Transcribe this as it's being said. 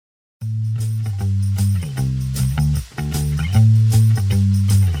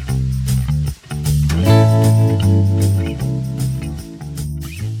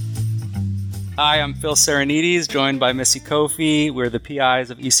Hi, I'm Phil Serenides, joined by Missy Kofi. We're the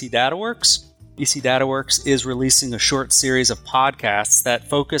PIs of EC DataWorks. EC DataWorks is releasing a short series of podcasts that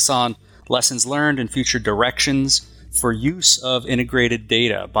focus on lessons learned and future directions for use of integrated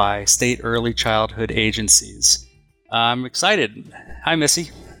data by state early childhood agencies. I'm excited. Hi, Missy.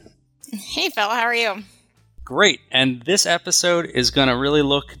 Hey, Phil. How are you? Great. And this episode is going to really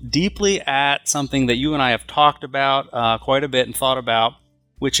look deeply at something that you and I have talked about quite a bit and thought about,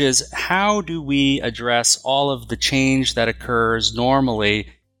 which is how do we address all of the change that occurs normally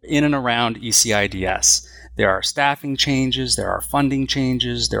in and around ECIDS. There are staffing changes, there are funding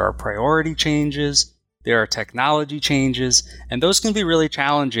changes, there are priority changes, there are technology changes, and those can be really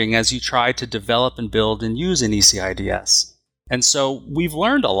challenging as you try to develop and build and use an ECIDS. And so we've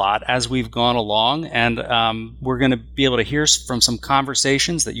learned a lot as we've gone along, and we're going to be able to hear from some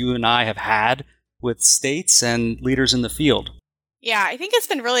conversations that you and I have had with states and leaders in the field. Yeah, I think it's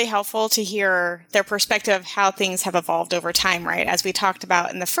been really helpful to hear their perspective of how things have evolved over time, right? As we talked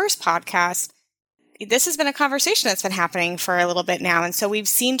about in the first podcast, this has been a conversation that's been happening for a little bit now. And so we've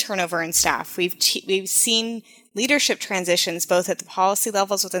seen turnover in staff. We've seen leadership transitions, both at the policy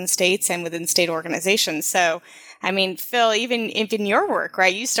levels within states and within state organizations. So, I mean, Phil, even in your work,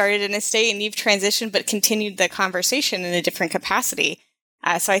 right? You started in a state and you've transitioned, but continued the conversation in a different capacity.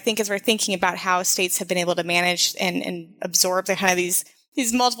 So I think as we're thinking about how states have been able to manage and absorb the kind of these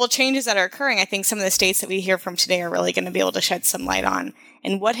multiple changes that are occurring, I think some of the states that we hear from today are really going to be able to shed some light on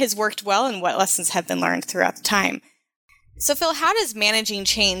and what has worked well and what lessons have been learned throughout the time. So Phil, how does managing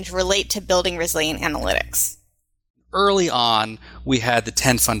change relate to building resilient analytics? Early on, we had the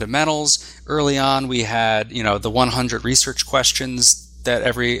 10 fundamentals. Early on, we had, the 100 research questions that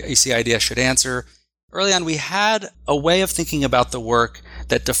every ECIDS should answer. Early on, we had a way of thinking about the work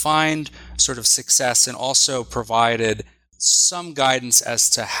that defined sort of success and also provided some guidance as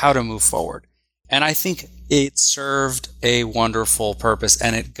to how to move forward. And I think it served a wonderful purpose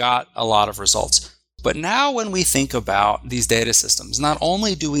and it got a lot of results. But now when we think about these data systems, not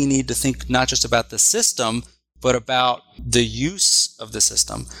only do we need to think not just about the system, but about the use of the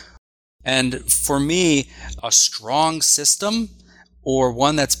system. And for me, a strong system or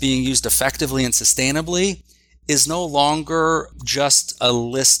one that's being used effectively and sustainably is no longer just a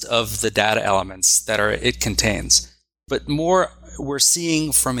list of the data elements that it contains, but more we're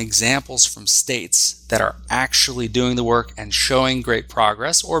seeing from examples from states that are actually doing the work and showing great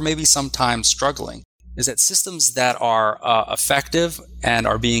progress, or maybe sometimes struggling, is that systems that are effective and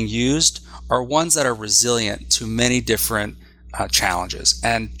are being used are ones that are resilient to many different challenges,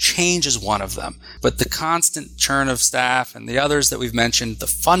 and change is one of them. But the constant churn of staff and the others that we've mentioned, the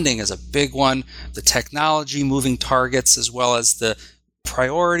funding is a big one, the technology, moving targets, as well as the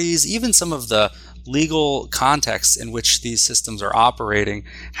priorities, even some of the legal contexts in which these systems are operating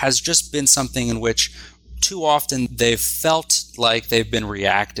has just been something in which too often they've felt like they've been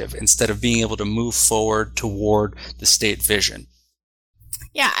reactive instead of being able to move forward toward the state vision.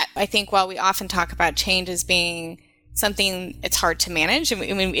 Yeah, I think while we often talk about change as being something it's hard to manage, I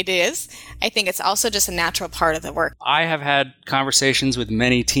mean, it is, I think it's also just a natural part of the work. I have had conversations with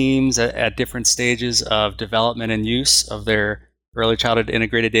many teams at different stages of development and use of their early childhood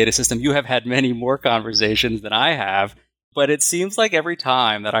integrated data system. You have had many more conversations than I have, but it seems like every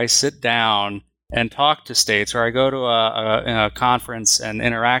time that I sit down and talk to states or I go to a conference and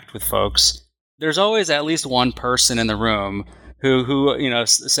interact with folks, there's always at least one person in the room who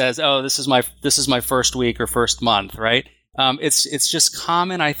says, "Oh, this is my first week or first month," right? It's just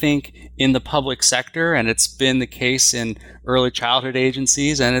common, I think, in the public sector, and it's been the case in early childhood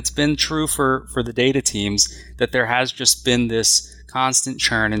agencies, and it's been true for the data teams that there has just been this constant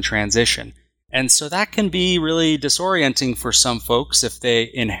churn and transition. And so that can be really disorienting for some folks if they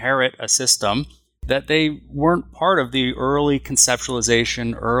inherit a system that they weren't part of the early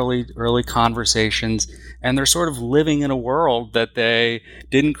conceptualization, early conversations, and they're sort of living in a world that they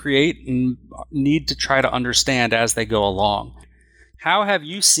didn't create and need to try to understand as they go along. How have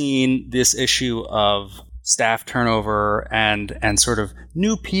you seen this issue of staff turnover and sort of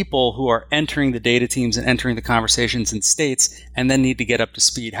new people who are entering the data teams and entering the conversations in states and then need to get up to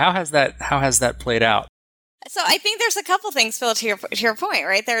speed? How has that played out? So I think there's a couple things, Phil, to your point,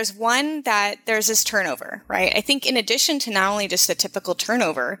 right? There's one that there's this turnover, right? I think in addition to not only just the typical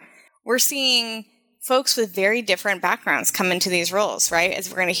turnover, we're seeing folks with very different backgrounds come into these roles, right? As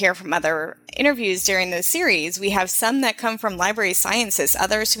we're going to hear from other interviews during the series, we have some that come from library sciences,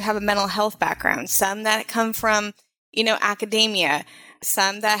 others who have a mental health background, some that come from, academia,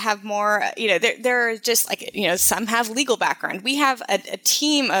 some that have more, they're just like, some have legal background. We have a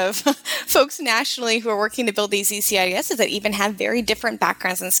team of folks nationally who are working to build these ECIDSs that even have very different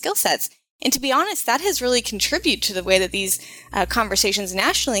backgrounds and skill sets. And to be honest, that has really contributed to the way that these conversations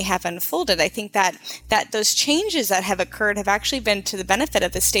nationally have unfolded. I think that those changes that have occurred have actually been to the benefit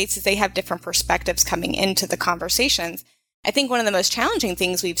of the states as they have different perspectives coming into the conversations. I think one of the most challenging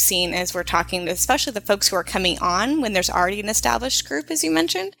things we've seen as we're talking to especially the folks who are coming on when there's already an established group, as you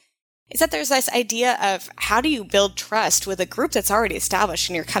mentioned, is that there's this idea of how do you build trust with a group that's already established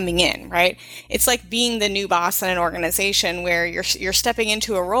and you're coming in, right? It's like being the new boss in an organization where you're stepping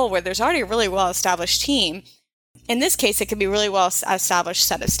into a role where there's already a really well-established team. In this case, it could be really well-established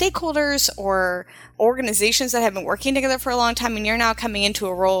set of stakeholders or organizations that have been working together for a long time, and you're now coming into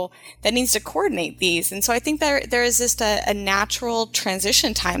a role that needs to coordinate these. And so I think there is just a natural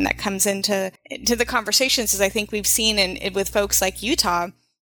transition time that comes into the conversations, as I think we've seen with folks like Utah.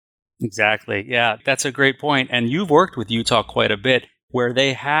 Exactly. Yeah, that's a great point. And you've worked with Utah quite a bit, where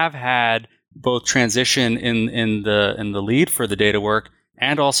they have had both transition in the lead for the data work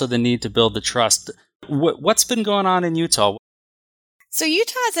and also the need to build the trust. What's been going on in Utah? So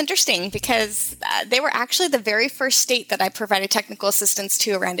Utah is interesting because they were actually the very first state that I provided technical assistance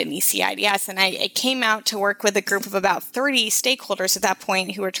to around an ECIDS. And I came out to work with a group of about 30 stakeholders at that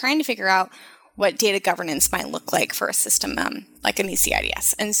point who were trying to figure out what data governance might look like for a system like an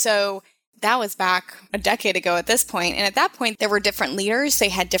ECIDS. And so that was back a decade ago at this point. And at that point, there were different leaders. They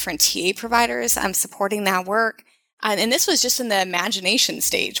had different TA providers supporting that work. And this was just in the imagination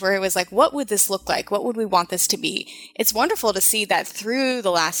stage where it was like, what would this look like? What would we want this to be? It's wonderful to see that through the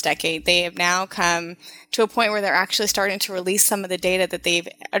last decade, they have now come to a point where they're actually starting to release some of the data that they've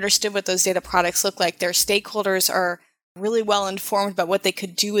understood what those data products look like. Their stakeholders are really well informed about what they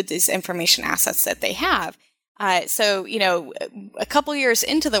could do with these information assets that they have. So, a couple years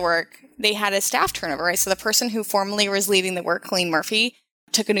into the work, they had a staff turnover, right? So the person who formerly was leading the work, Colleen Murphy,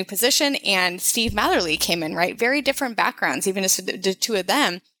 took a new position, and Steve Matherly came in, right? Very different backgrounds, even just the two of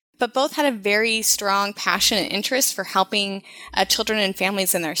them, but both had a very strong passion and interest for helping children and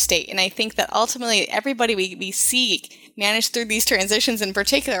families in their state. And I think that ultimately everybody we see manage through these transitions in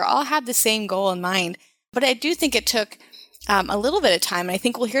particular all have the same goal in mind. But I do think it took a little bit of time, and I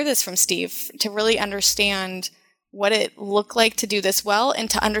think we'll hear this from Steve, to really understand what it looked like to do this well and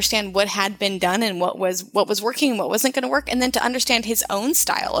to understand what had been done and what was working and what wasn't going to work, and then to understand his own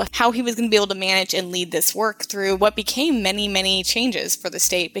style of how he was going to be able to manage and lead this work through what became many, many changes for the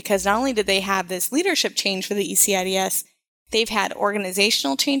state. Because not only did they have this leadership change for the ECIDS, they've had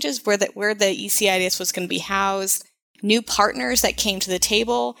organizational changes where the ECIDS was going to be housed, new partners that came to the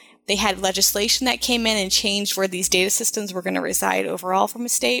table. They had legislation that came in and changed where these data systems were going to reside overall from a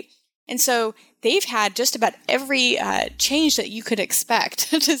state. And so they've had just about every change that you could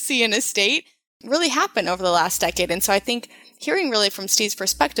expect to see in a state really happen over the last decade. And so I think hearing really from Steve's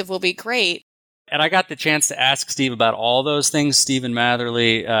perspective will be great. And I got the chance to ask Steve about all those things. Stephen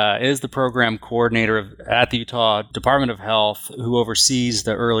Matherly is the program coordinator at the Utah Department of Health, who oversees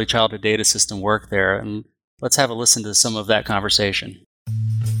the early childhood data system work there. And let's have a listen to some of that conversation.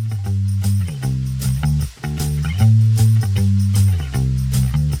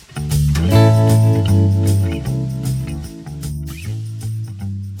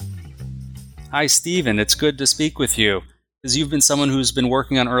 Hi, Stephen. It's good to speak with you. As you've been someone who's been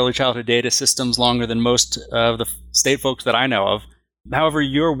working on early childhood data systems longer than most of the state folks that I know of. However,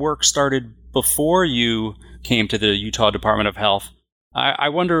 your work started before you came to the Utah Department of Health. I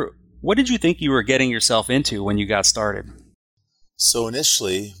wonder, what did you think you were getting yourself into when you got started? So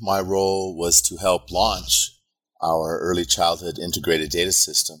initially, my role was to help launch our early childhood integrated data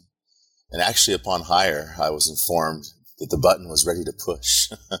system. And actually, upon hire, I was informed that the button was ready to push.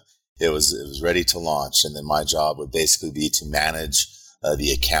 It was ready to launch, and then my job would basically be to manage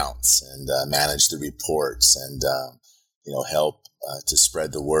the accounts and manage the reports and help to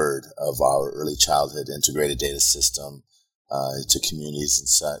spread the word of our early childhood integrated data system to communities and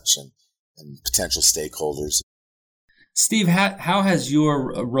such and potential stakeholders. Steve, how has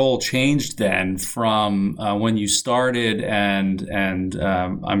your role changed then from when you started and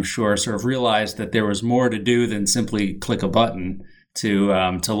I'm sure sort of realized that there was more to do than simply click a button to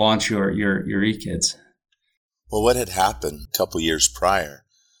launch your eKids? Well, what had happened a couple years prior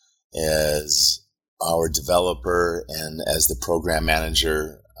is our developer and as the program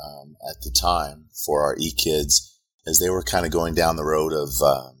manager at the time for our eKids, as they were kind of going down the road of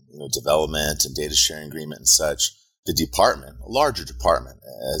development and data sharing agreement and such, the department, a larger department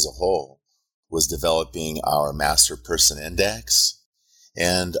as a whole, was developing our master person index,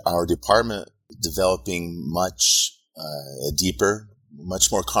 and our department developing much deeper,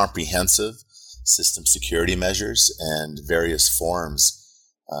 much more comprehensive system security measures and various forms,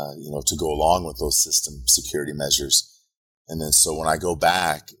 to go along with those system security measures. And then so when I go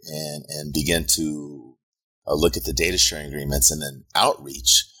back and begin to look at the data sharing agreements and then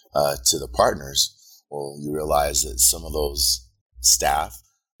outreach to the partners, well, you realize that some of those staff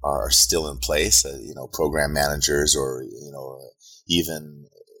are still in place, program managers or, even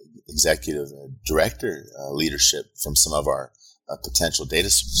executive director leadership from some of our potential data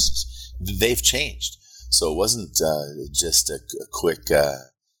sources. They've changed. So it wasn't just a quick a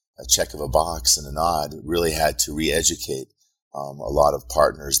check of a box and a nod. It really had to re-educate a lot of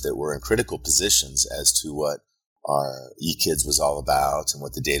partners that were in critical positions as to what our eKids was all about and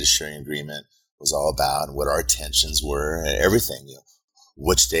what the data sharing agreement was all about and what our intentions were and everything.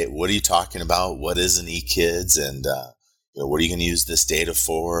 Which data, what are you talking about? What is an eKids? And, what are you going to use this data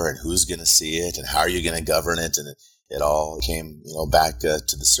for? And who's going to see it? And how are you going to govern it? And it all came, back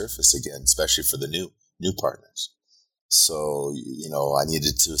to the surface again, especially for the new partners. So, I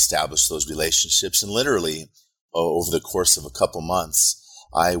needed to establish those relationships. And literally, over the course of a couple months,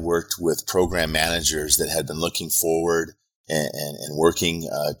 I worked with program managers that had been looking forward and working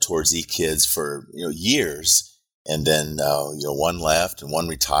towards eKids for years. And then, one left and one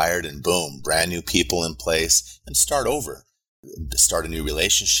retired and boom, brand new people in place and start over, start a new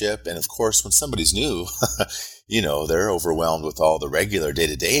relationship. And of course, when somebody's new, they're overwhelmed with all the regular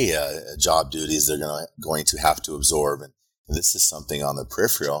day-to-day job duties they're going to have to absorb. And this is something on the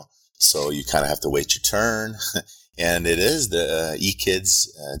peripheral. So you kind of have to wait your turn. And it is the eKids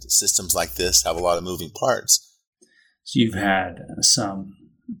systems like this have a lot of moving parts. So you've had some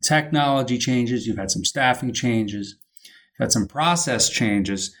technology changes, you've had some staffing changes, you've had some process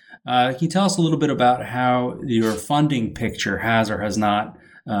changes. Can you tell us a little bit about how your funding picture has or has not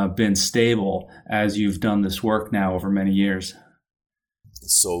been stable as you've done this work now over many years?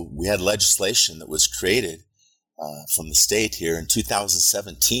 So we had legislation that was created from the state here in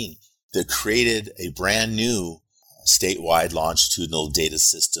 2017 that created a brand new statewide longitudinal data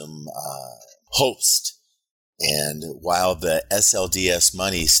system host. And while the SLDS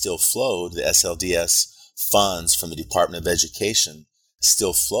money still flowed, the SLDS funds from the Department of Education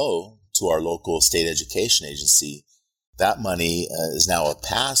still flow to our local state education agency. That money is now a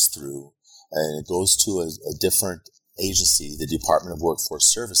pass-through, and it goes to a different agency, the Department of Workforce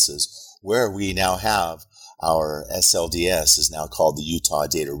Services, where we now have our SLDS is now called the Utah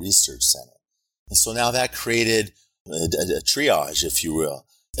Data Research Center. And so now that created a triage, if you will.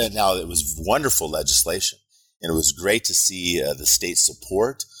 And now it was wonderful legislation. And it was great to see the state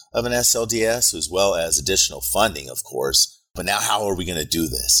support of an SLDS as well as additional funding, of course. But now how are we going to do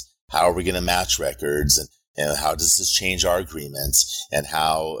this? How are we going to match records? And how does this change our agreements? And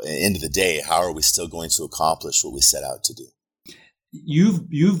how, at the end of the day, how are we still going to accomplish what we set out to do?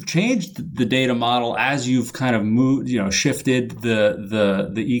 You've changed the data model as you've kind of moved, shifted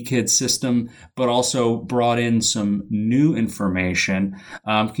the eKids system, but also brought in some new information.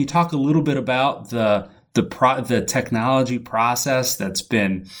 Can you talk a little bit about the technology process that's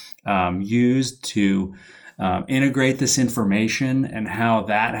been used to integrate this information and how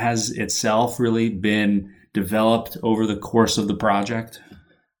that has itself really been developed over the course of the project?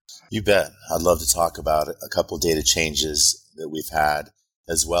 You bet. I'd love to talk about a couple of data changes that we've had,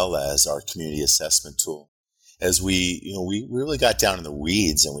 as well as our community assessment tool. As we really got down in the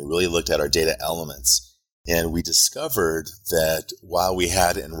weeds and we really looked at our data elements, and we discovered that while we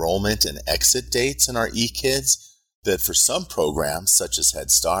had enrollment and exit dates in our eKids, that for some programs such as Head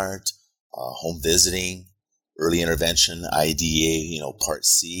Start, home visiting, early intervention, IDEA, Part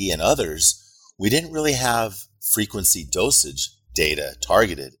C, and others, we didn't really have frequency dosage data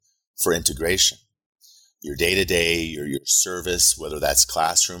targeted for integration. Your day-to-day, your service, whether that's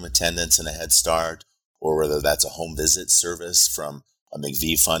classroom attendance in a Head Start, or whether that's a home visit service from a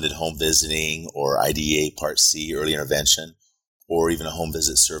McVie-funded home visiting or IDEA Part C early intervention, or even a home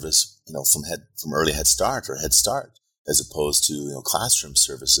visit service, from early Head Start or Head Start, as opposed to classroom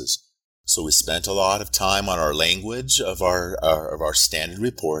services. So we spent a lot of time on our language of our standard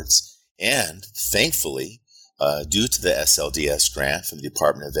reports, and thankfully, due to the SLDS grant from the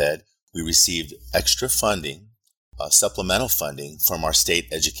Department of Ed, we received extra funding, supplemental funding from our state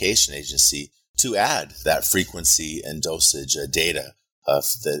education agency to add that frequency and dosage data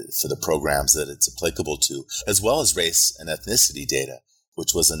for the programs that it's applicable to, as well as race and ethnicity data,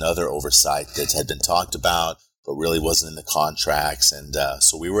 which was another oversight that had been talked about, but really wasn't in the contracts. And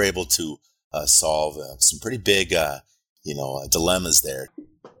so we were able to solve some pretty big, dilemmas there.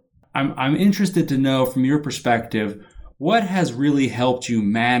 I'm interested to know from your perspective, what has really helped you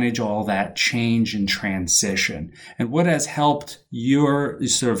manage all that change and transition? And what has helped your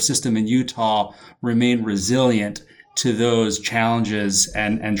sort of system in Utah remain resilient to those challenges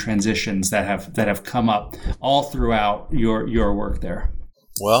and transitions that have come up all throughout your work there?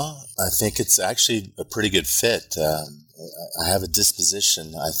 Well, I think it's actually a pretty good fit. I have a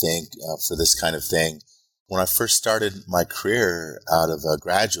disposition, I think, for this kind of thing. When I first started my career out of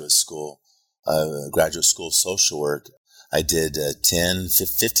graduate school of social work, I did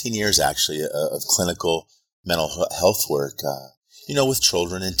 15 years actually of clinical mental health work, with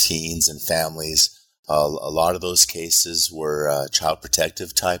children and teens and families. A lot of those cases were child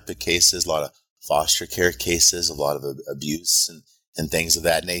protective type of cases, a lot of foster care cases, a lot of abuse and things of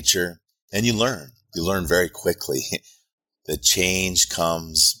that nature. And you learn very quickly. The change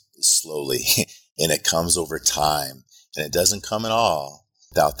comes slowly and it comes over time, and it doesn't come at all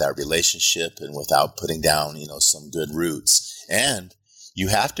without that relationship and without putting down, some good roots. And you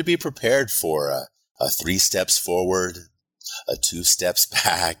have to be prepared for a 3 steps forward, a 2 steps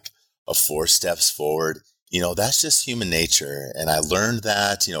back, a 4 steps forward. That's just human nature. And I learned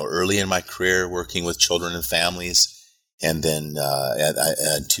that, early in my career working with children and families. And then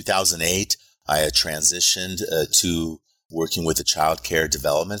in 2008, I had transitioned to working with the Child Care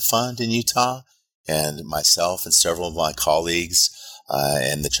Development Fund in Utah. And myself and several of my colleagues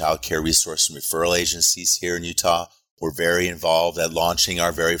and the Child Care Resource and Referral Agencies here in Utah were very involved at launching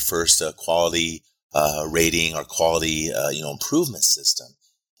our very first quality rating, our quality improvement system.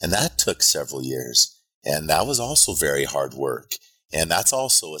 And that took several years. And that was also very hard work. And that's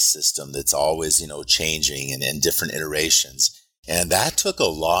also a system that's always, changing and in different iterations. And that took a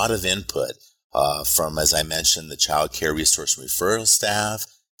lot of input from, as I mentioned, the Child Care Resource and Referral staff,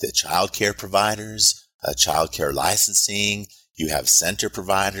 the child care providers, child care licensing. You have center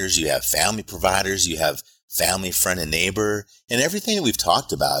providers, you have family providers, you have family, friend, and neighbor. And everything that we've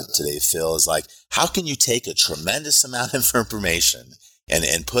talked about today, Phil, is like, how can you take a tremendous amount of information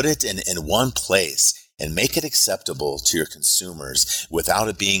and put it in one place and make it acceptable to your consumers without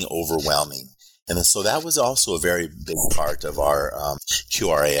it being overwhelming? And so that was also a very big part of our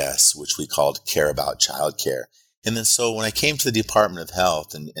QRAS, which we called Care About Childcare. And then so when I came to the Department of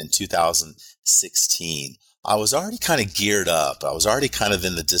Health in 2016, I was already kind of geared up. I was already kind of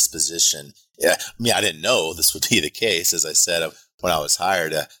in the disposition. I didn't know this would be the case. As I said, when I was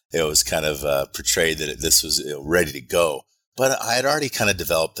hired, it was kind of portrayed that this was ready to go. But I had already kind of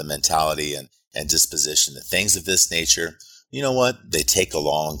developed the mentality and disposition that things of this nature, you know what, they take a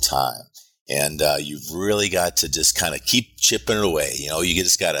long time. And you've really got to just kind of keep chipping it away. You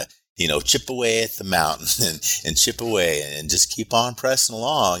just got to, chip away at the mountain and chip away and just keep on pressing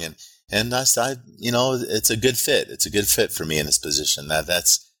along. And it's a good fit. It's a good fit for me in this position.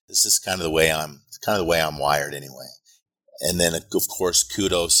 This is kind of the way I'm wired anyway. And then, of course,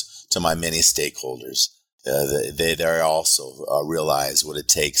 kudos to my many stakeholders. They also realize what it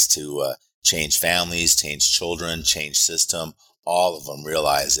takes to change families, change children, change system. All of them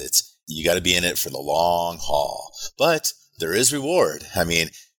realize you got to be in it for the long haul. But there is reward. I mean,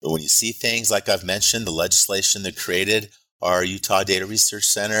 when you see things like I've mentioned, the legislation that created our Utah Data Research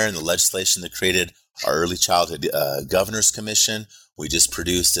Center and the legislation that created our Early Childhood Governors Commission, we just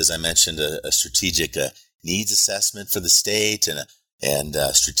produced, as I mentioned, a strategic needs assessment for the state and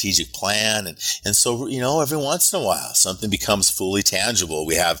a strategic plan. And so, every once in a while, something becomes fully tangible.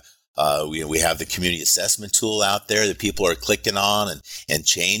 We have the community assessment tool out there that people are clicking on and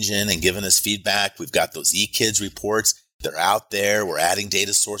changing and giving us feedback. We've got those eKids reports. They're out there. We're adding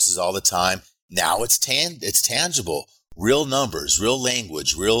data sources all the time. Now it's tangible, real numbers, real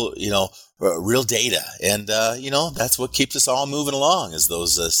language, real data. And, that's what keeps us all moving along is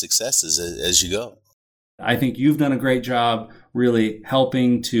those successes as you go. I think you've done a great job really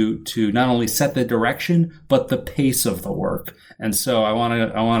helping to not only set the direction, but the pace of the work. And so I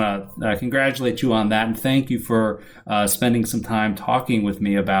want to congratulate you on that. And thank you for spending some time talking with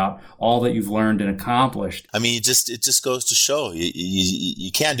me about all that you've learned and accomplished. I mean, it just goes to show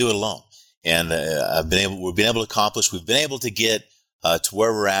you can't do it alone. And we've been able to get to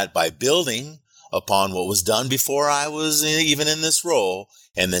where we're at by building upon what was done before I was even in this role,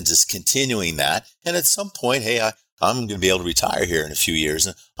 and then just continuing that. And at some point, hey, I'm going to be able to retire here in a few years,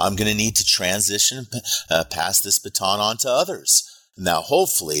 and I'm going to need to transition, pass this baton on to others. Now,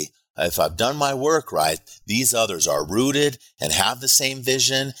 hopefully, if I've done my work right, these others are rooted and have the same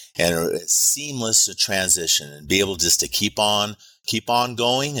vision and are seamless to transition and be able just to keep on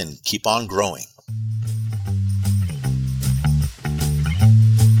going and keep on growing.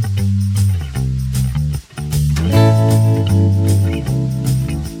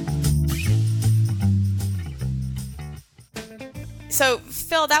 So,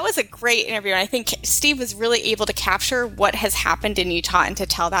 Phil, that was a great interview. And I think Steve was really able to capture what has happened in Utah and to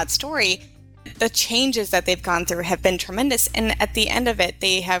tell that story. the changes that they've gone through have been tremendous. And at the end of it,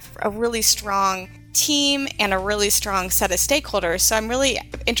 they have a really strong team and a really strong set of stakeholders. So I'm really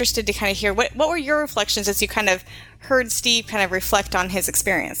interested to kind of hear what were your reflections as you kind of heard Steve kind of reflect on his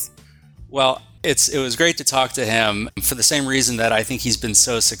experience? Well, it was great to talk to him for the same reason that I think he's been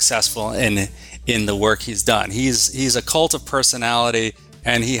so successful in the work he's done. He's a cult of personality,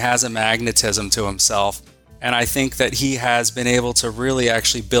 and he has a magnetism to himself. And I think that he has been able to really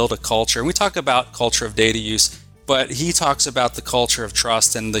actually build a culture. And we talk about culture of data use, but he talks about the culture of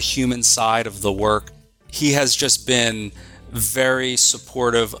trust and the human side of the work. He has just been very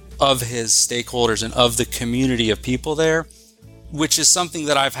supportive of his stakeholders and of the community of people there, which is something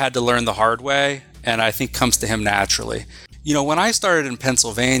that I've had to learn the hard way, and I think comes to him naturally. You know, when I started in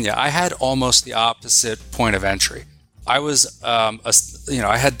Pennsylvania, I had almost the opposite point of entry. I was,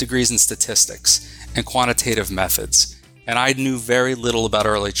 I had degrees in statistics and quantitative methods, and I knew very little about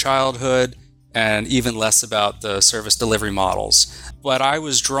early childhood and even less about the service delivery models. But I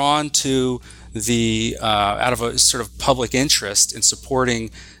was drawn to out of a sort of public interest in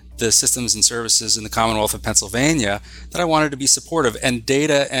supporting the systems and services in the Commonwealth of Pennsylvania, that I wanted to be supportive, and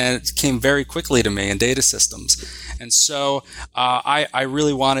data, and it came very quickly to me in data systems. And so I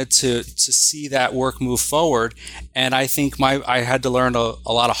really wanted to see that work move forward. And I think I had to learn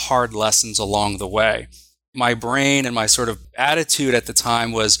a lot of hard lessons along the way. My brain and my sort of attitude at the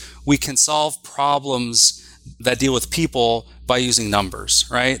time was, we can solve problems that deal with people by using numbers,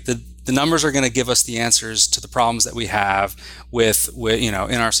 right? The numbers are going to give us the answers to the problems that we have with in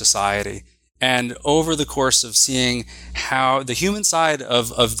our society. And over the course of seeing how the human side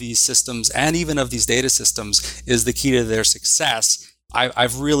of these systems and even of these data systems is the key to their success,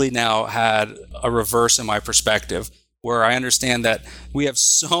 I've really now had a reverse in my perspective, where I understand that we have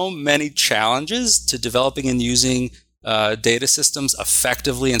so many challenges to developing and using data systems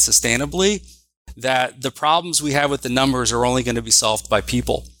effectively and sustainably, that the problems we have with the numbers are only going to be solved by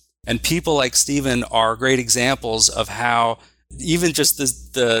people. And people like Stephen are great examples of how even just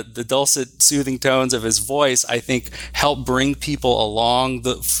the dulcet, soothing tones of his voice, I think, help bring people along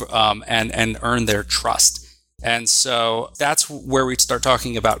and earn their trust. And so that's where we start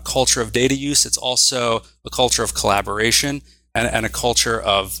talking about culture of data use. It's also a culture of collaboration and a culture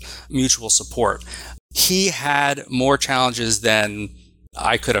of mutual support. He had more challenges than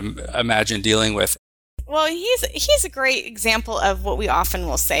I could imagine dealing with. Well, he's a great example of what we often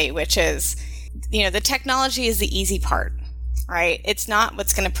will say, which is, the technology is the easy part, right? It's not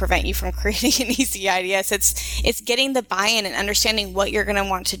what's going to prevent you from creating an easy IDS. It's getting the buy-in and understanding what you're going to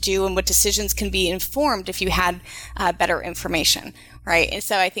want to do and what decisions can be informed if you had better information, right? And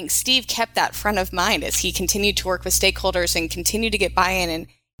so I think Steve kept that front of mind as he continued to work with stakeholders and continued to get buy-in. And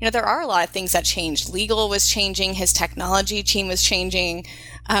there are a lot of things that changed. Legal was changing. His technology team was changing.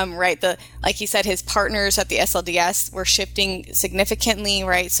 Right. Like you said, his partners at the SLDS were shifting significantly.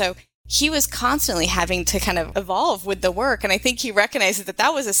 Right. So he was constantly having to kind of evolve with the work. And I think he recognized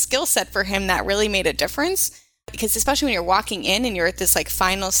that was a skill set for him that really made a difference, because especially when you're walking in and you're at this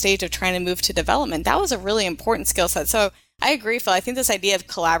final stage of trying to move to development, that was a really important skill set. So I agree, Phil. I think this idea of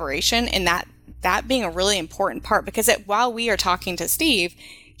collaboration and that being a really important part, because while we are talking to Steve,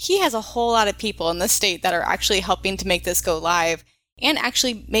 he has a whole lot of people in the state that are actually helping to make this go live and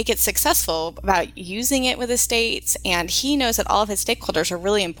actually make it successful about using it with the states. And he knows that all of his stakeholders are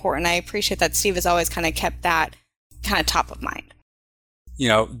really important. I appreciate that Steve has always kind of kept that kind of top of mind.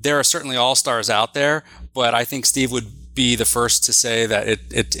 There are certainly all-stars out there, but I think Steve would be the first to say that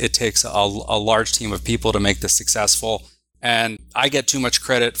it takes a large team of people to make this successful. And I get too much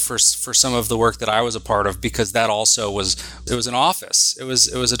credit for some of the work that I was a part of, because that also was an office. It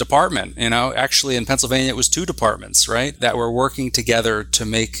was a department, actually in Pennsylvania, it was 2 departments, right, that were working together to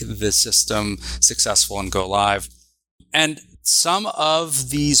make the system successful and go live. And some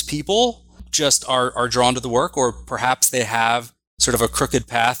of these people just are drawn to the work, or perhaps they have sort of a crooked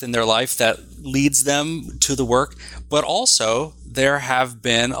path in their life that leads them to the work. But also there have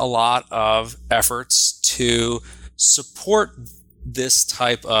been a lot of efforts to support this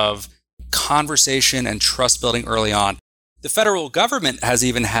type of conversation and trust building early on. The federal government has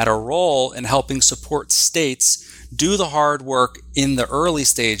even had a role in helping support states do the hard work in the early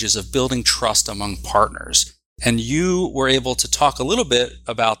stages of building trust among partners. And you were able to talk a little bit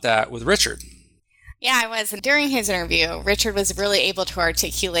about that with Richard. Yeah, I was. And during his interview, Richard was really able to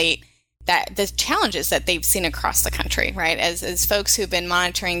articulate that the challenges that they've seen across the country, right? As folks who've been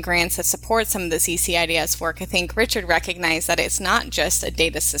monitoring grants that support some of the ECIDS work, I think Richard recognized that it's not just a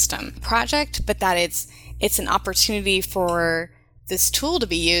data system project, but that it's an opportunity for this tool to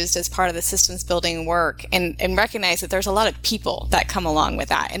be used as part of the systems building work and recognize that there's a lot of people that come along with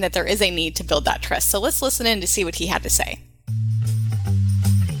that and that there is a need to build that trust. So let's listen in to see what he had to say.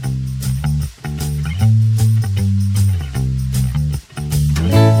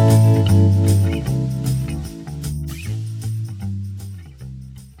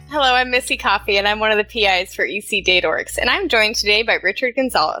 Hello, I'm Missy Coffey, and I'm one of the PIs for EC DataWorks, and I'm joined today by Richard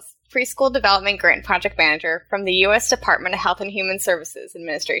Gonzalez, Preschool Development Grant Project Manager from the U.S. Department of Health and Human Services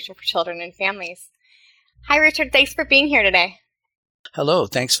Administration for Children and Families. Hi, Richard. Thanks for being here today. Hello.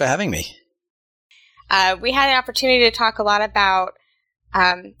 Thanks for having me. We had an opportunity to talk a lot about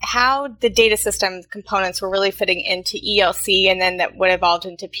how the data system components were really fitting into ELC and then that would evolve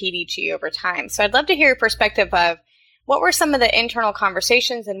into PDG over time. So I'd love to hear your perspective of what were some of the internal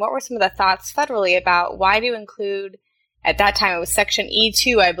conversations and what were some of the thoughts federally about why to include, at that time it was Section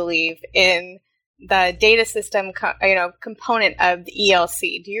E2, I believe, in the data system component of the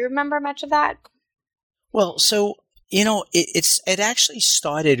ELC. Do you remember much of that? Well, so, it actually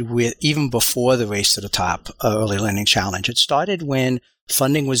started with even before the Race to the Top Early Learning Challenge. It started when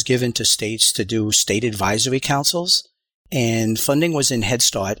funding was given to states to do state advisory councils, and funding was in Head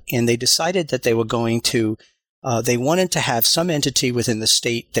Start, and they decided that they were going to they wanted to have some entity within the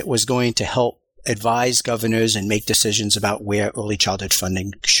state that was going to help advise governors and make decisions about where early childhood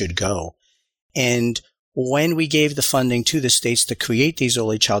funding should go. And when we gave the funding to the states to create these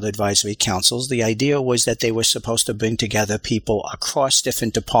early childhood advisory councils, the idea was that they were supposed to bring together people across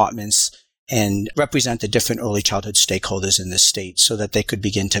different departments and represent the different early childhood stakeholders in the state so that they could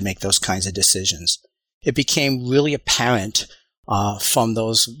begin to make those kinds of decisions. It became really apparent from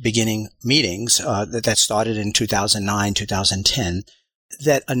those beginning meetings that started in 2009, 2010,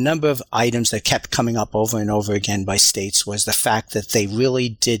 that a number of items that kept coming up over and over again by states was the fact that they really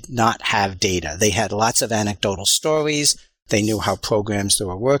did not have data. They had lots of anecdotal stories. They knew how programs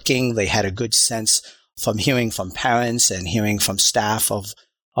were working. They had a good sense from hearing from parents and hearing from staff of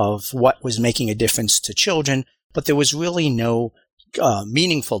what was making a difference to children, but there was really no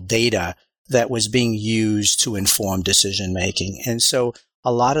meaningful data that was being used to inform decision making. And so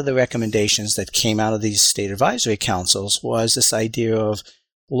a lot of the recommendations that came out of these state advisory councils was this idea of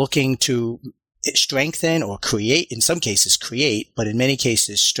looking to strengthen or create, in some cases create, but in many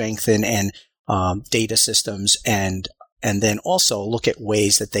cases strengthen and data systems and then also look at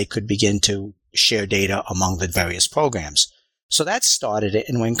ways that they could begin to share data among the various programs. So that started it.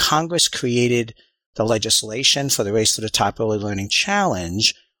 And when Congress created the legislation for the Race to the Top Early Learning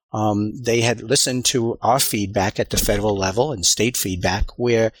Challenge, they had listened to our feedback at the federal level and state feedback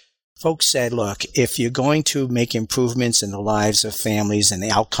where folks said, look, if you're going to make improvements in the lives of families and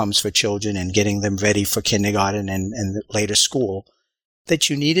the outcomes for children and getting them ready for kindergarten and later school, that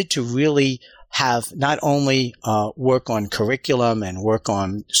you needed to really have not only work on curriculum and work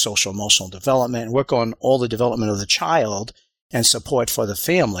on social emotional development, work on all the development of the child and support for the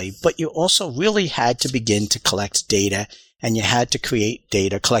family, but you also really had to begin to collect data. And you had to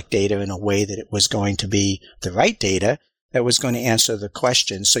collect data in a way that it was going to be the right data that was going to answer the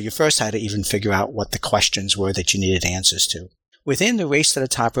questions. So you first had to even figure out what the questions were that you needed answers to. Within the Race to the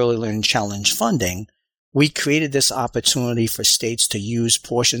Top Early Learning Challenge funding, we created this opportunity for states to use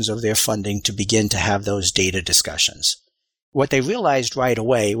portions of their funding to begin to have those data discussions. What they realized right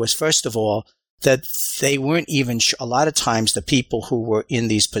away was, first of all, that they weren't even a lot of times the people who were in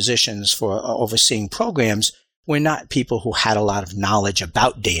these positions for overseeing programs were not people who had a lot of knowledge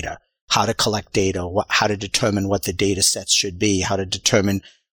about data, how to collect data, how to determine what the data sets should be, how to determine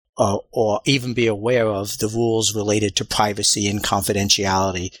or even be aware of the rules related to privacy and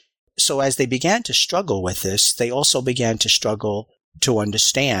confidentiality. So as they began to struggle with this, they also began to struggle to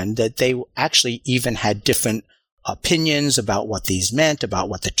understand that they actually even had different opinions about what these meant, about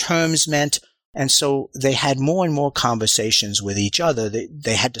what the terms meant. And so they had more and more conversations with each other.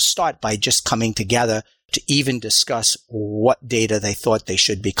 They had to start by just coming together to even discuss what data they thought they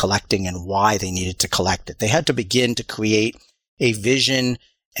should be collecting and why they needed to collect it. They had to begin to create a vision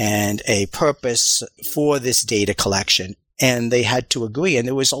and a purpose for this data collection, and they had to agree. And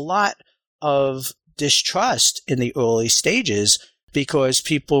there was a lot of distrust in the early stages because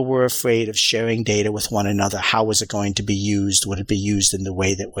people were afraid of sharing data with one another. How was it going to be used? Would it be used in the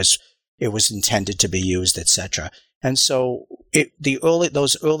way that it was intended to be used, etc.? And so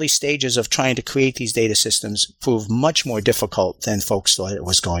those early stages of trying to create these data systems proved much more difficult than folks thought it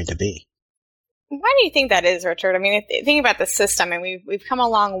was going to be. Why do you think that is, Richard? I mean, think about the system, and we've come a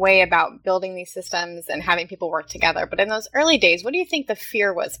long way about building these systems and having people work together. But in those early days, what do you think the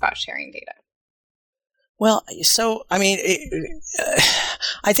fear was about sharing data? Well, so, I mean,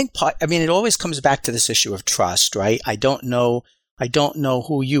 I think it always comes back to this issue of trust, right? I don't know I don't know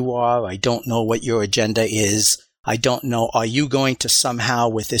who you are. I don't know what your agenda is. I don't know, are you going to somehow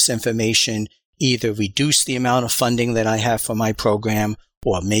with this information either reduce the amount of funding that I have for my program,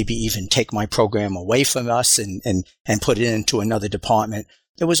 or maybe even take my program away from us and put it into another department?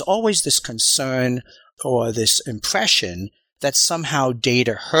 There was always this concern or this impression that somehow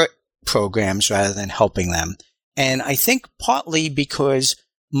data hurt programs rather than helping them. And I think partly because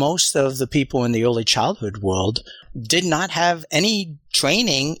most of the people in the early childhood world did not have any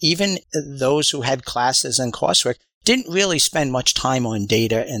training. Even those who had classes and coursework didn't really spend much time on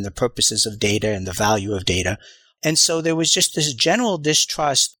data and the purposes of data and the value of data. And so there was just this general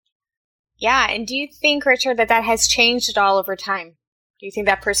distrust. Yeah. And do you think, Richard, that has changed at all over time? Do you think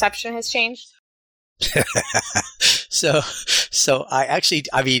that perception has changed? So I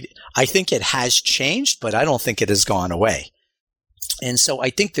think it has changed, but I don't think it has gone away. And so I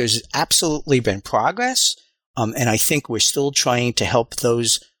think there's absolutely been progress. And I think we're still trying to help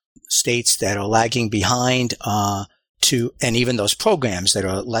those states that are lagging behind and even those programs that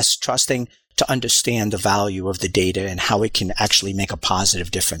are less trusting to understand the value of the data and how it can actually make a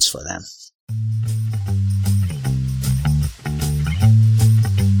positive difference for them.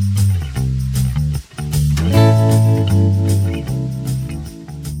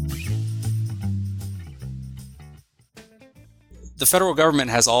 The federal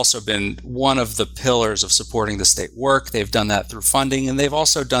government has also been one of the pillars of supporting the state work. They've done that through funding, and they've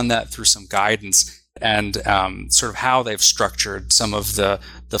also done that through some guidance and sort of how they've structured some of the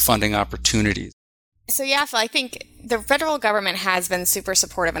funding opportunities. So yeah, Phil, I think the federal government has been super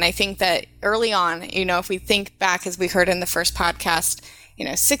supportive. And I think that early on, if we think back, as we heard in the first podcast,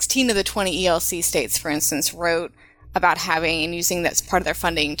 16 of the 20 ELC states, for instance, wrote about having and using that as part of their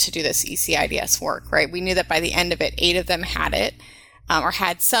funding to do this ECIDS work, right? We knew that by the end of it, 8 of them had it or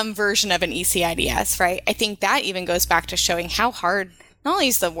had some version of an ECIDS, right? I think that even goes back to showing how hard not only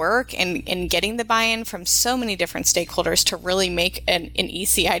is the work and getting the buy-in from so many different stakeholders to really make an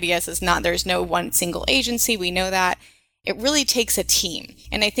ECIDS there's no one single agency. We know that. It really takes a team.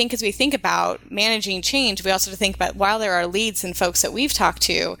 And I think as we think about managing change, we also have to think about, while there are leads and folks that we've talked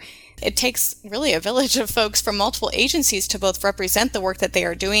to, it takes really a village of folks from multiple agencies to both represent the work that they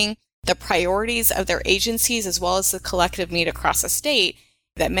are doing, the priorities of their agencies, as well as the collective need across the state.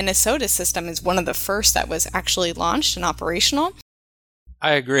 That Minnesota system is one of the first that was actually launched and operational.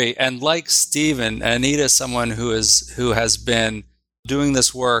 I agree. And like Stephen, Anita is someone who has been doing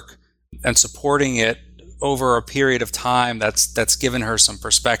this work and supporting it over a period of time that's given her some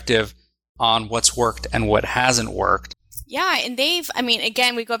perspective on what's worked and what hasn't worked. Yeah, and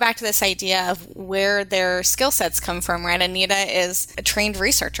again, we go back to this idea of where their skill sets come from, right? Anita is a trained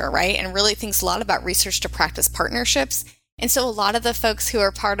researcher, right? And really thinks a lot about research to practice partnerships. And so a lot of the folks who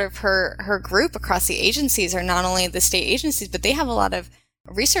are part of her group across the agencies are not only the state agencies, but they have a lot of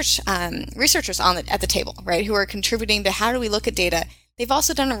researchers at the table, right? Who are contributing to how do we look at data. They've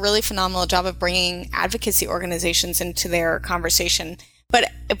also done a really phenomenal job of bringing advocacy organizations into their conversation.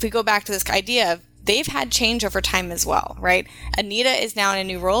 But if we go back to this idea of they've had change over time as well, right? Anita is now in a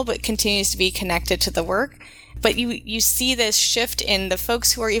new role, but continues to be connected to the work. But you see this shift in the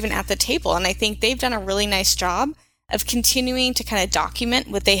folks who are even at the table. And I think they've done a really nice job of continuing to kind of document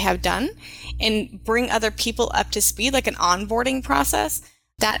what they have done and bring other people up to speed, like an onboarding process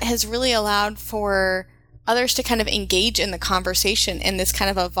that has really allowed for others to kind of engage in the conversation in this kind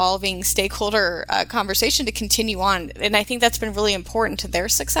of evolving stakeholder conversation to continue on. And I think that's been really important to their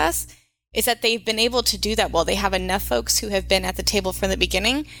success, is that they've been able to do that well. They have enough folks who have been at the table from the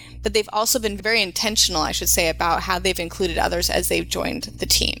beginning, but they've also been very intentional, I should say, about how they've included others as they've joined the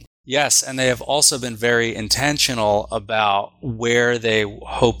team. Yes, and they have also been very intentional about where they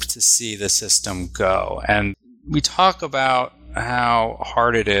hope to see the system go. And we talk about how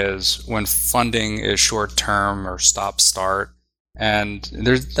hard it is when funding is short-term or stop-start. And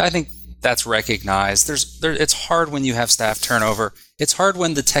I think that's recognized. It's hard when you have staff turnover. It's hard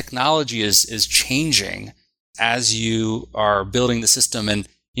when the technology is changing as you are building the system, and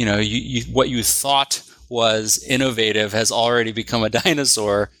you what you thought was innovative has already become a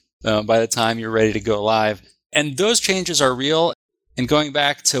dinosaur by the time you're ready to go live. And those changes are real. And going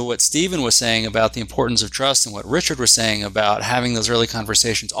back to what Stephen was saying about the importance of trust and what Richard was saying about having those early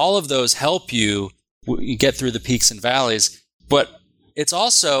conversations, all of those help you get through the peaks and valleys. But it's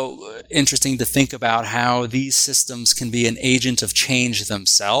also interesting to think about how these systems can be an agent of change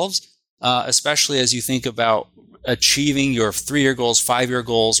themselves, especially as you think about achieving your 3-year goals, 5-year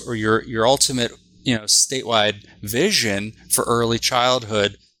goals, or your ultimate, statewide vision for early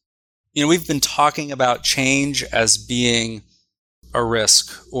childhood. We've been talking about change as being a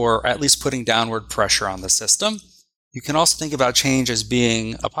risk, or at least putting downward pressure on the system. you can also think about change as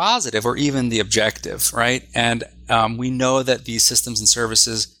being a positive or even the objective, right? And we know that these systems and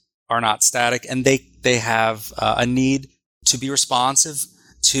services are not static, and they have a need to be responsive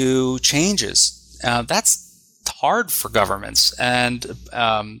to changes. That's hard for governments and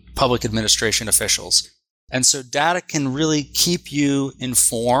public administration officials. And so data can really keep you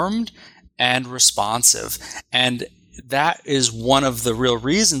informed and responsive. And that is one of the real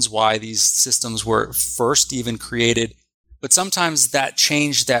reasons why these systems were first even created. But sometimes that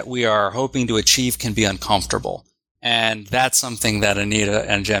change that we are hoping to achieve can be uncomfortable. And that's something that Anita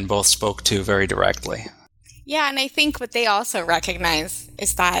and Jen both spoke to very directly. Yeah, and I think what they also recognize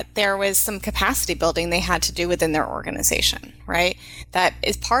is that there was some capacity building they had to do within their organization, right? That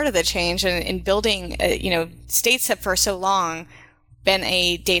is part of the change in building, states have for so long been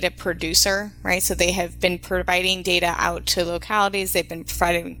a data producer, right? So they have been providing data out to localities. They've been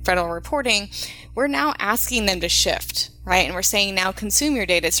providing federal reporting. We're now asking them to shift, right? And we're saying now consume your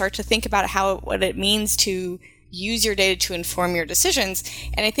data, start to think about what it means to use your data to inform your decisions.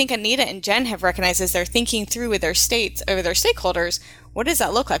 And I think Anita and Jen have recognized as they're thinking through with their states or their stakeholders, what does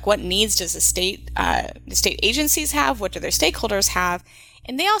that look like? What needs does the state agencies have? What do their stakeholders have?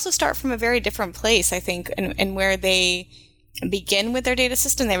 And they also start from a very different place, I think, and where they begin with their data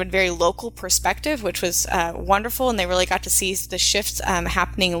system. They have a very local perspective, which was wonderful, and they really got to see the shifts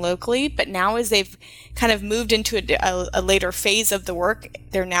happening locally. But now as they've kind of moved into a later phase of the work,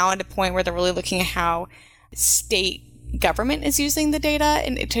 they're now at a point where they're really looking at how state government is using the data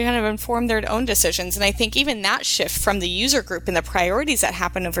and to kind of inform their own decisions. And I think even that shift from the user group and the priorities that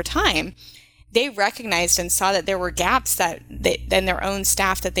happen over time, they recognized and saw that there were gaps that in their own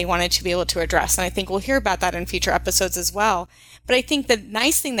staff that they wanted to be able to address. And I think we'll hear about that in future episodes as well. But I think the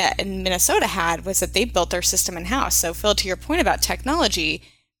nice thing that in Minnesota had was that they built their system in-house. So Phil, to your point about technology,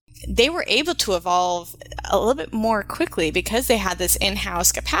 they were able to evolve a little bit more quickly because they had this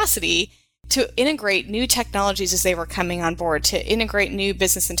in-house capacity to integrate new technologies as they were coming on board, to integrate new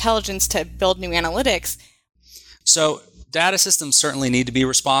business intelligence, to build new analytics. So data systems certainly need to be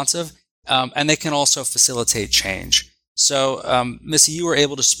responsive, and they can also facilitate change. So, Missy, you were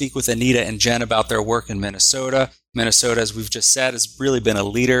able to speak with Anita and Jen about their work in Minnesota. Minnesota, as we've just said, has really been a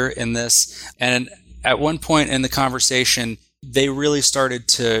leader in this. And at one point in the conversation, they really started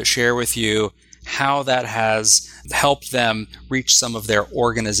to share with you how that has helped them reach some of their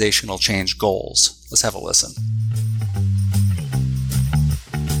organizational change goals. Let's have a listen.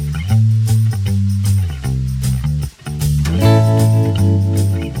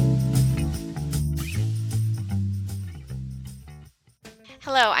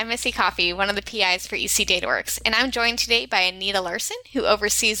 Hello, I'm Missy Coffey, one of the PIs for EC DataWorks, and I'm joined today by Anita Larson, who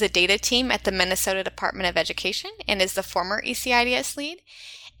oversees the data team at the Minnesota Department of Education and is the former ECIDS lead,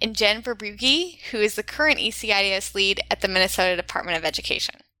 and Jen Verbrugge, who is the current ECIDS lead at the Minnesota Department of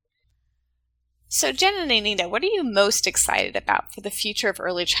Education. So Jen and Anita, what are you most excited about for the future of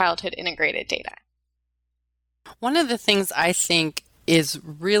early childhood integrated data? One of the things I think is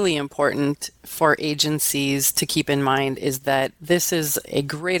really important for agencies to keep in mind is that this is a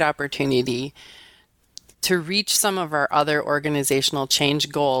great opportunity to reach some of our other organizational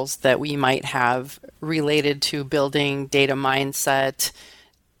change goals that we might have related to building data mindset,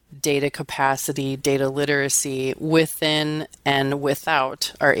 data capacity, data literacy within and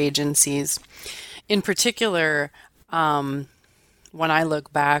without our agencies. In particular, when I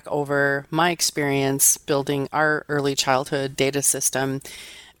look back over my experience building our early childhood data system,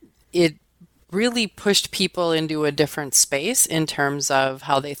 it really pushed people into a different space in terms of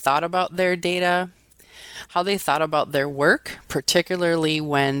how they thought about their data, how they thought about their work, particularly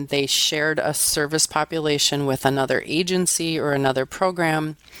when they shared a service population with another agency or another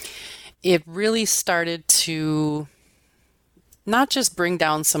program. It really started to not just bring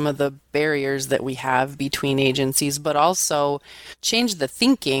down some of the barriers that we have between agencies, but also change the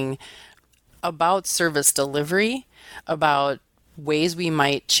thinking about service delivery, about ways we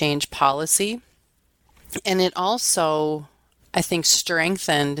might change policy. And it also, I think,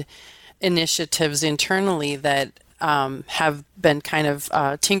 strengthened initiatives internally that have been kind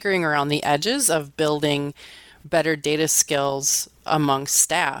of tinkering around the edges of building better data skills among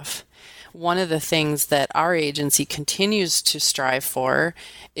staff. One of the things that our agency continues to strive for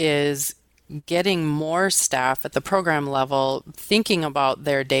is getting more staff at the program level thinking about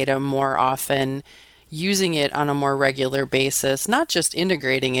their data more often, using it on a more regular basis, not just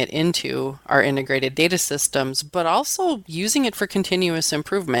integrating it into our integrated data systems, but also using it for continuous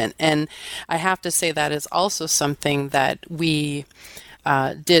improvement. And I have to say that is also something that we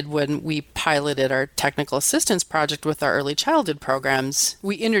did when we piloted our technical assistance project with our early childhood programs.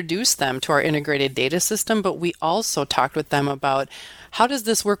 We introduced them to our integrated data system, but we also talked with them about how does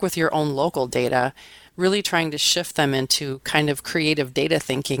this work with your own local data, really trying to shift them into kind of creative data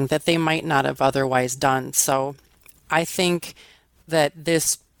thinking that they might not have otherwise done. So I think that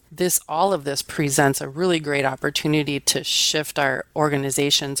all of this presents a really great opportunity to shift our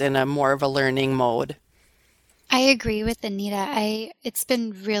organizations in a more of a learning mode. I agree with Anita. It's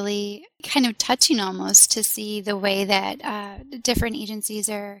been really kind of touching almost to see the way that different agencies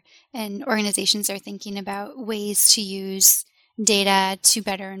and organizations are thinking about ways to use data to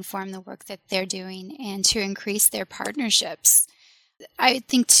better inform the work that they're doing and to increase their partnerships. I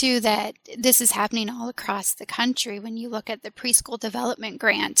think, too, that this is happening all across the country when you look at the preschool development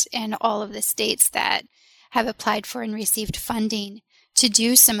grant and all of the states that have applied for and received funding to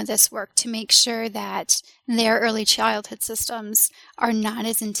do some of this work to make sure that their early childhood systems are not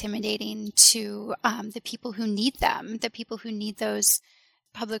as intimidating to the people who need them, the people who need those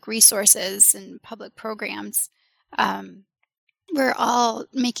public resources and public programs. We're all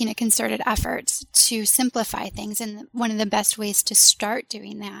making a concerted effort to simplify things, and one of the best ways to start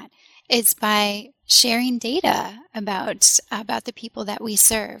doing that is by sharing data about the people that we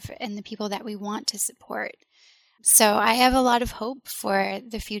serve and the people that we want to support. So I have a lot of hope for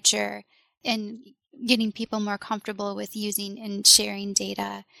the future in getting people more comfortable with using and sharing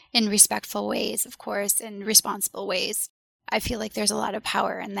data in respectful ways, of course, and responsible ways. I feel like there's a lot of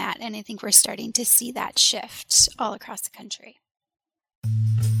power in that, and I think we're starting to see that shift all across the country.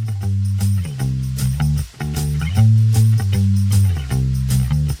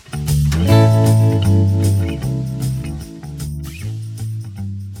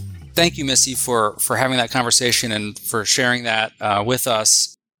 Thank you, Missy, for having that conversation and for sharing that with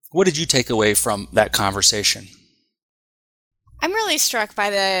us. What did you take away from that conversation? I'm really struck by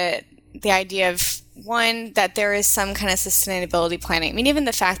the idea of, one, that there is some kind of sustainability planning. I mean, even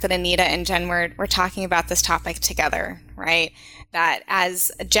the fact that Anita and Jen were talking about this topic together, right? That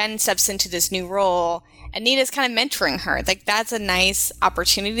as Jen steps into this new role, Anita's kind of mentoring her. Like, that's a nice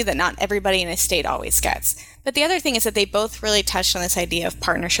opportunity that not everybody in a state always gets. But the other thing is that they both really touched on this idea of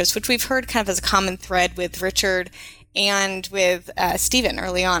partnerships, which we've heard kind of as a common thread with Richard and with Stephen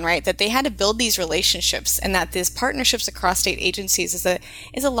early on, right? That they had to build these relationships, and that these partnerships across state agencies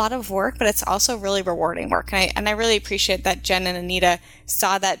is a lot of work, but it's also really rewarding work. And I really appreciate that Jen and Anita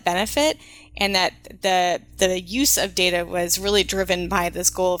saw that benefit, and that the use of data was really driven by this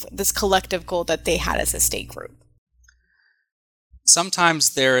goal, this collective goal that they had as a state group.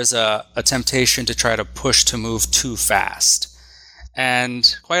 Sometimes there is a temptation to try to push to move too fast.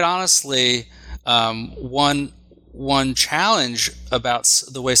 And quite honestly, one challenge about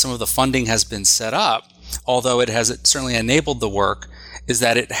the way some of the funding has been set up, although it has certainly enabled the work, is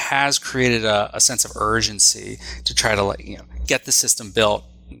that it has created a sense of urgency to try to get the system built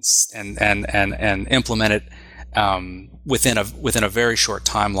and implement it within a very short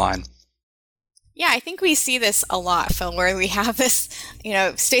timeline. Yeah, I think we see this a lot, Phil, where we have this,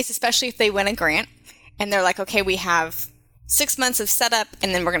 states, especially if they win a grant, and they're like, okay, we have 6 months of setup,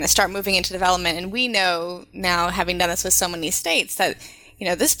 and then we're going to start moving into development. And we know now, having done this with so many states, that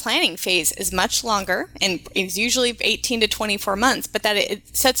this planning phase is much longer and is usually 18 to 24 months, but that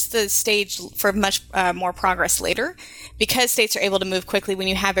it sets the stage for much more progress later, because states are able to move quickly when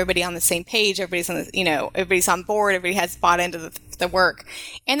you have everybody on the same page, everybody's on board, everybody has bought into the work,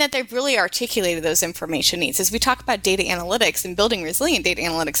 and that they've really articulated those information needs. As we talk about data analytics and building resilient data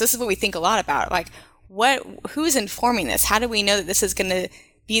analytics, this is what we think a lot about, like, who's informing this? How do we know that this is going to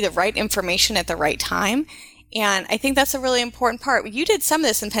be the right information at the right time? And I think that's a really important part. You did some of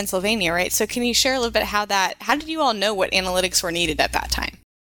this in Pennsylvania, right? So can you share a little bit how did you all know what analytics were needed at that time?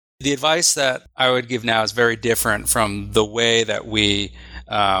 The advice that I would give now is very different from the way that we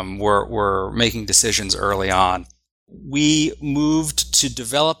were making decisions early on. We moved to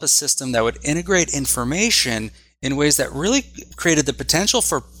develop a system that would integrate information in ways that really created the potential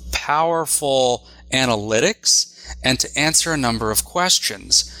for powerful analytics and to answer a number of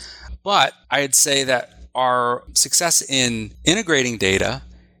questions. But I'd say that our success in integrating data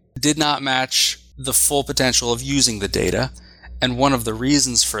did not match the full potential of using the data. And one of the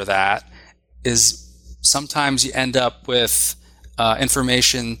reasons for that is sometimes you end up with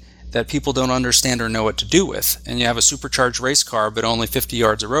information that people don't understand or know what to do with. And you have a supercharged race car, but only 50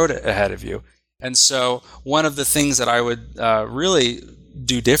 yards of road ahead of you. And so one of the things that I would really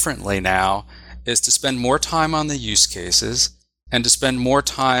do differently now is to spend more time on the use cases and to spend more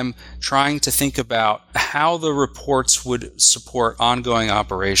time trying to think about how the reports would support ongoing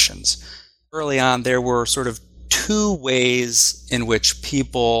operations. Early on, there were sort of two ways in which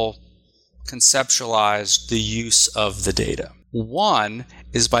people conceptualize the use of the data. One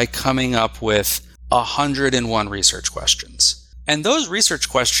is by coming up with 101 research questions. And those research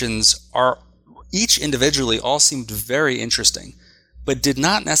questions are each individually all seemed very interesting, but did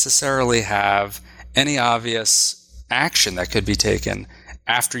not necessarily have any obvious action that could be taken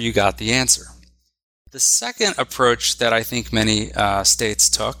after you got the answer. The second approach that I think many states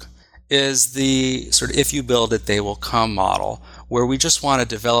took is the sort of if you build it, they will come model, where we just want to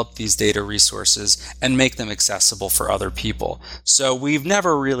develop these data resources and make them accessible for other people. So we've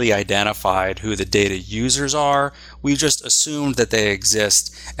never really identified who the data users are. We just assumed that they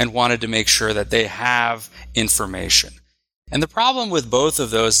exist and wanted to make sure that they have information. And the problem with both of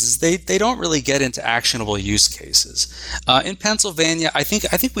those is they don't really get into actionable use cases. In Pennsylvania, I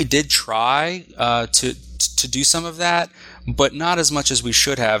think we did try to do some of that, but not as much as we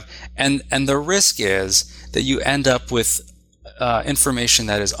should have. And the risk is that you end up with information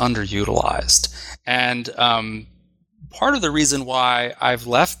that is underutilized. And part of the reason why I've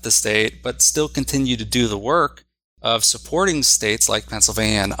left the state but still continue to do the work of supporting states like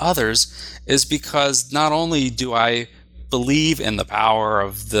Pennsylvania and others is because not only do I believe in the power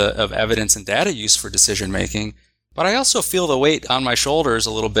of evidence and data use for decision making, but I also feel the weight on my shoulders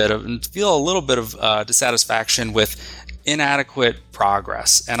and feel a little bit of dissatisfaction with inadequate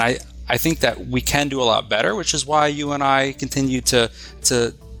progress. And I think that we can do a lot better, which is why you and I continue to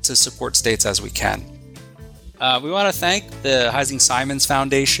support states as we can. We want to thank the Heising-Simons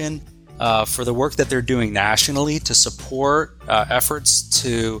Foundation for the work that they're doing nationally to support efforts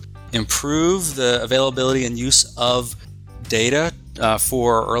to improve the availability and use of data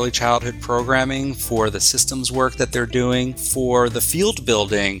for early childhood programming, for the systems work that they're doing, for the field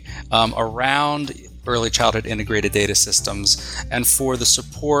building around early childhood integrated data systems, and for the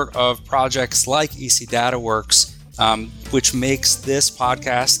support of projects like EC DataWorks, which makes this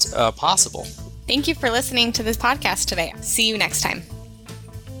podcast possible. Thank you for listening to this podcast today. See you next time.